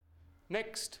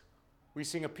Next, we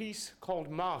sing a piece called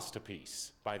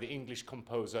Masterpiece by the English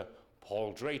composer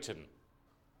Paul Drayton.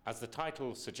 As the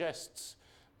title suggests,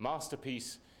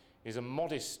 Masterpiece is a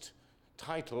modest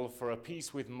title for a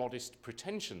piece with modest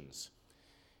pretensions.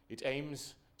 It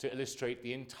aims to illustrate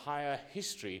the entire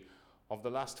history of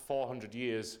the last 400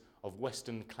 years of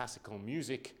Western classical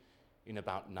music in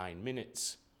about 9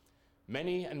 minutes.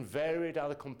 Many and varied are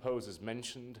the composers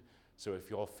mentioned, so if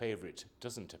your favorite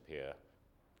doesn't appear,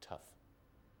 tough.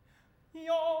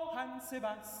 Johann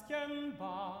Sebastian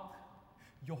Bach,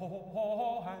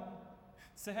 Johann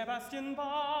Sebastian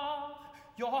Bach,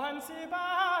 Johann Sebastian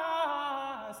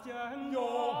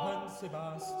Johann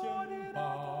Sebastian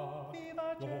Bach,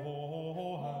 Johann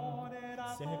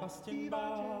Sebastian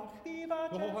Bach,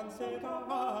 Johann Sebastian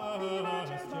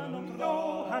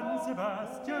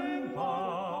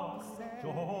Bach, Johann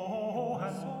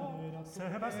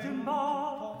Sebastian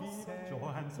Bach,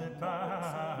 Johann Sebastian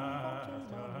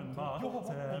Bach,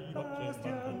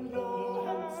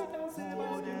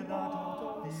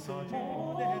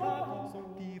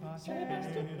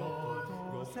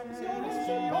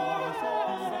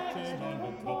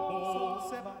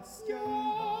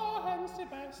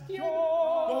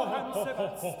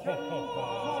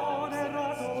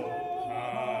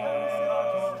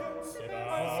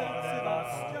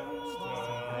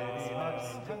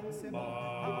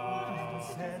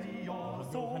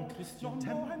 Johann Christian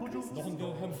Tempo,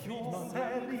 Johann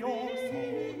Wilhelm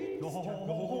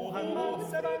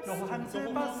Friedmann, Johann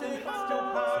Sebastian,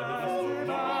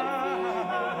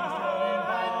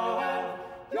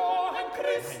 Johann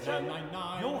Christian,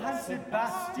 Johann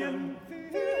Sebastian,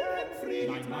 Wilhelm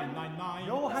Friedmann,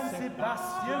 Johann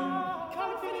Sebastian,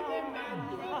 Karl Philipp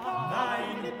Emanuel,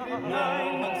 Johann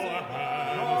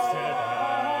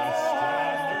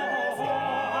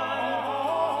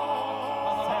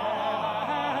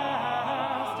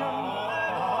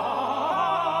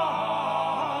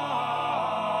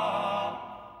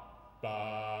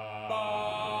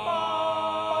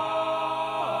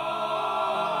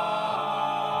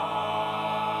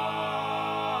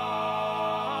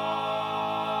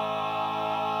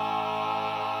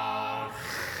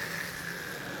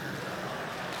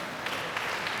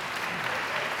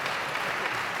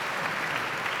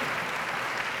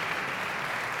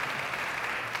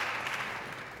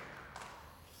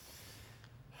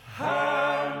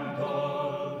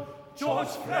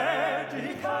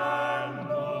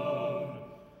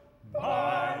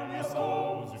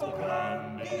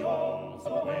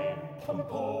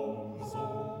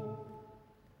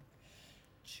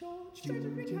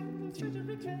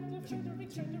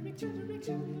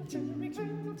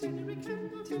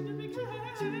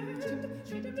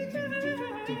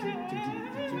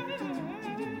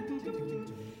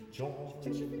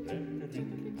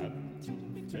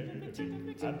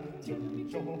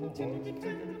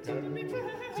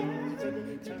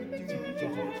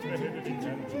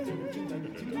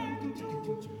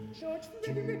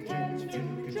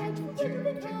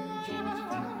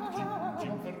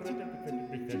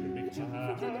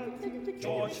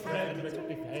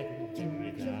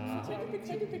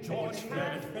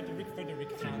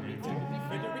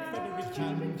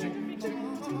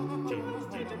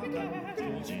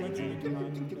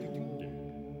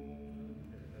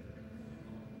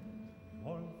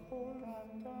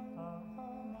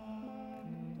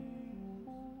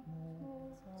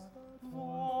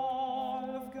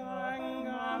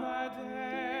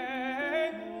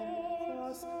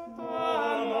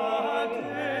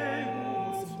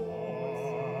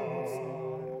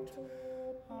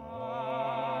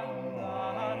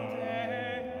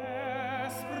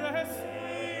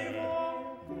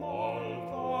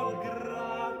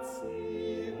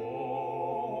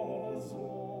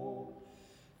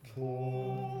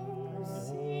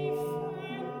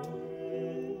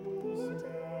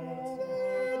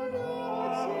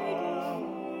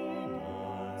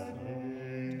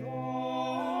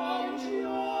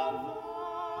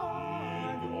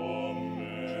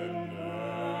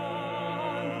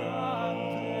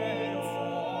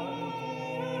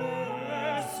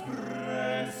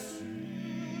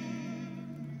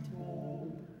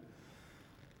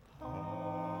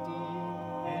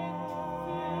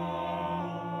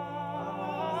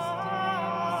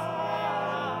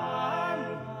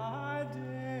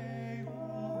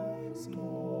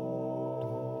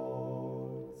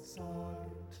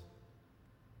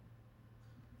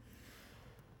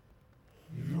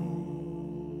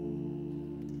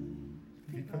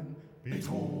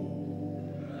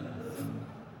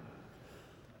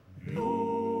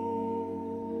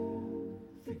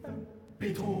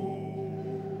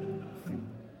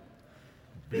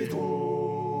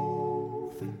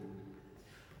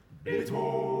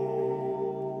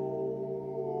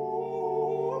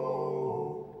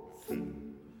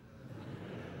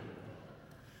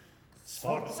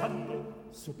Sforzando,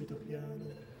 subito piano,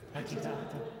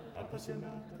 agitata,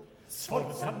 appassionata,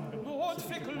 sforzando,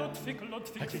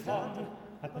 agitata,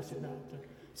 appassionata,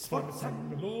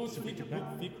 sforzando, subito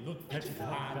piano,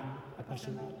 agitata,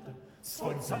 appassionata,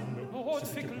 sforzando,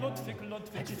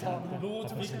 agitata,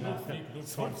 appassionata,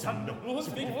 sforzando,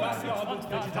 subito piano,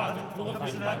 agitata,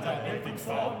 appassionata, e fin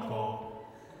fuoco.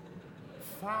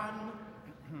 Fan.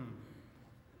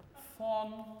 Von.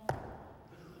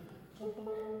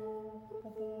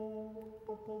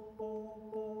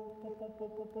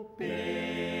 Beethoven.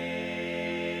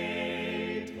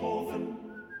 Beethoven.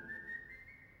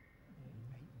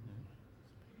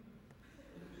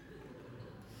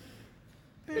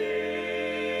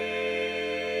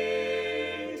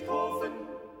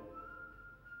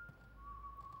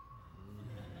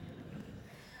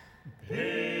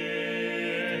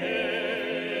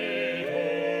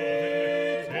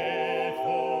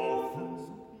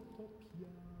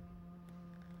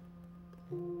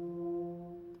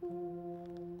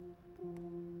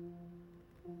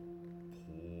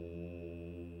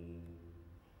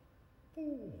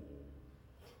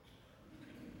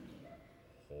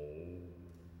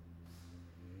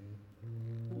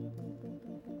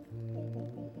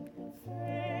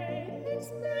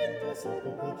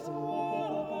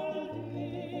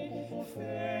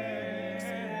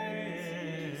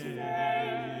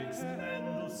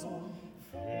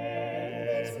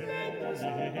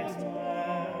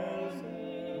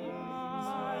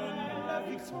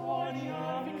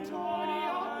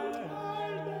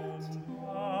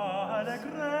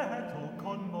 Allegretto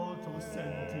con molto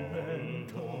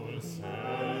sentimento.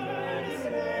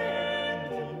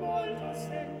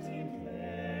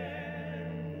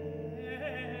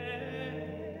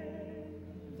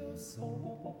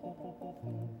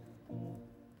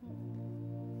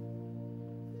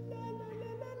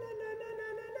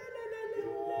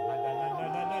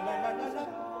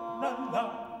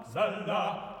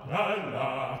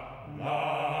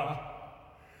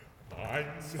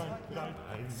 Eins, zwei, drei,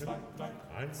 eins, zwei, drei,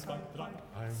 eins, zwei, drei,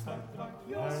 eins, zwei, drei,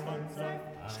 eins, zwei, drei,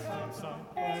 eins, zwei,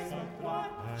 drei, eins,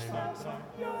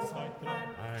 zwei, drei,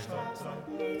 eins, zwei, drei,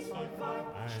 eins, zwei, drei,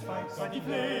 eins, zwei, drei, die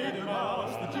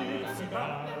Fledermaus, the gypsy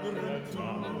gun, the ring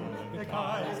the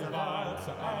Kaiser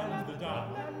waltzer and the down.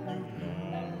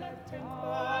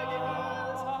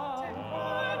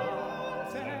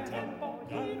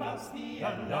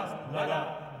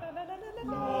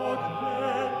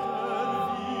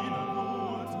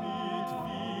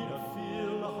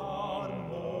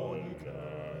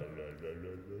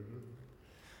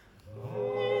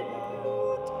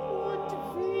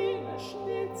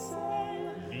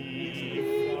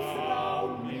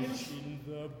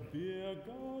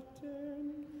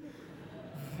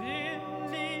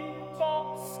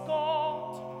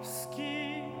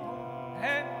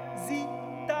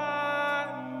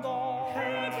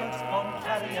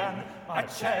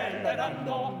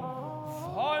 Accelerando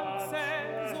forze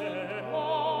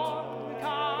suonicas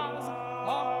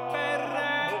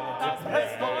operettas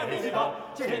presto viva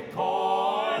che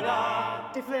cola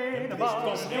di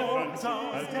Fledermaus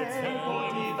al tempo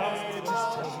di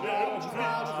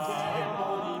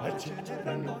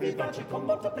accelerando vivace con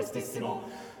molto prestissimo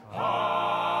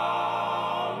amen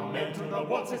to the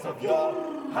waltzes of your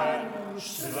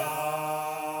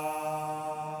Handschlag.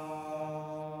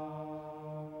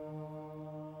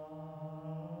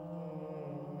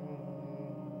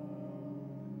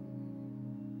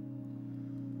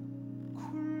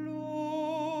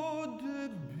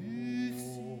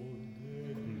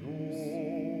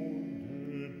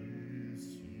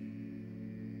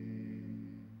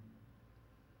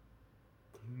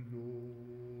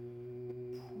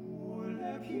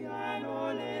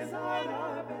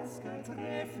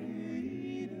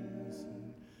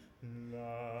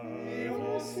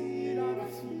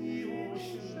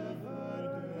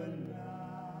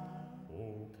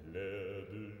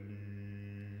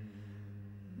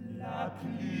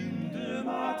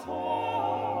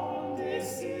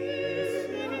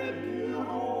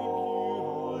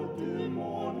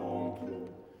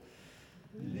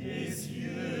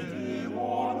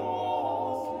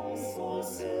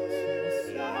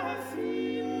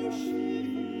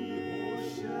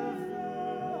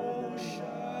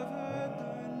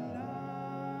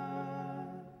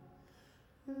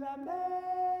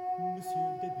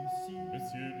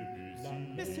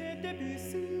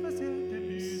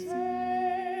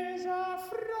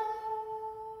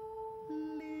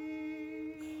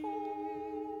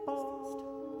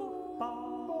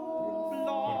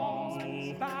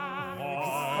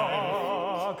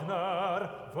 Wagner,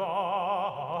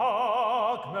 Wagner,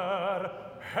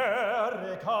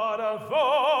 Herrikade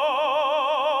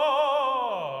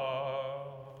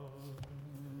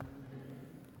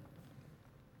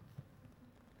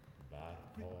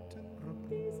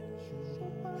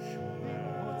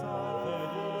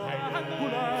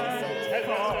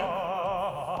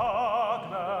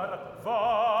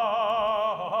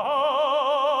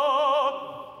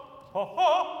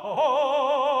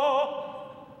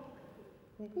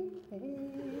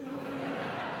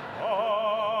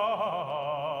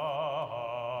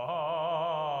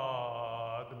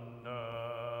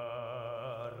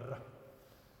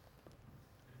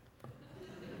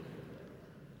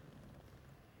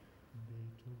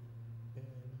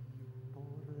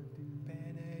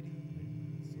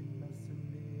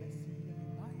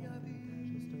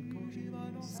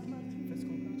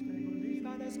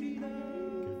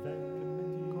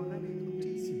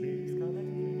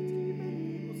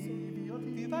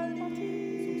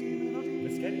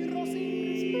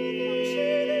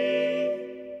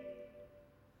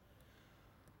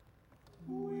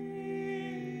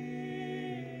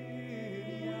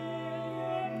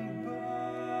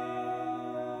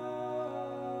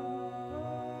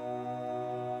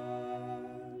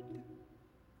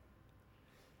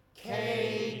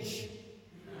Cage.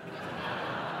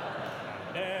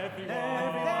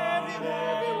 Everyone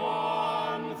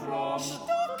from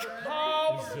Stuck.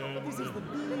 This is the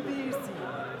BBC.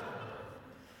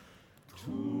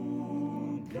 To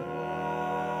Gershwin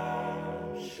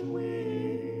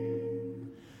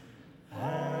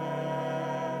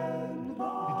and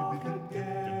back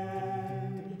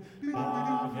again,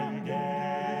 back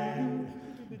again,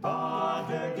 back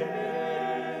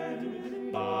again,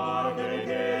 back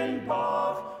again,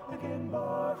 back again,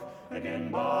 back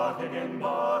again, back again,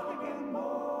 back.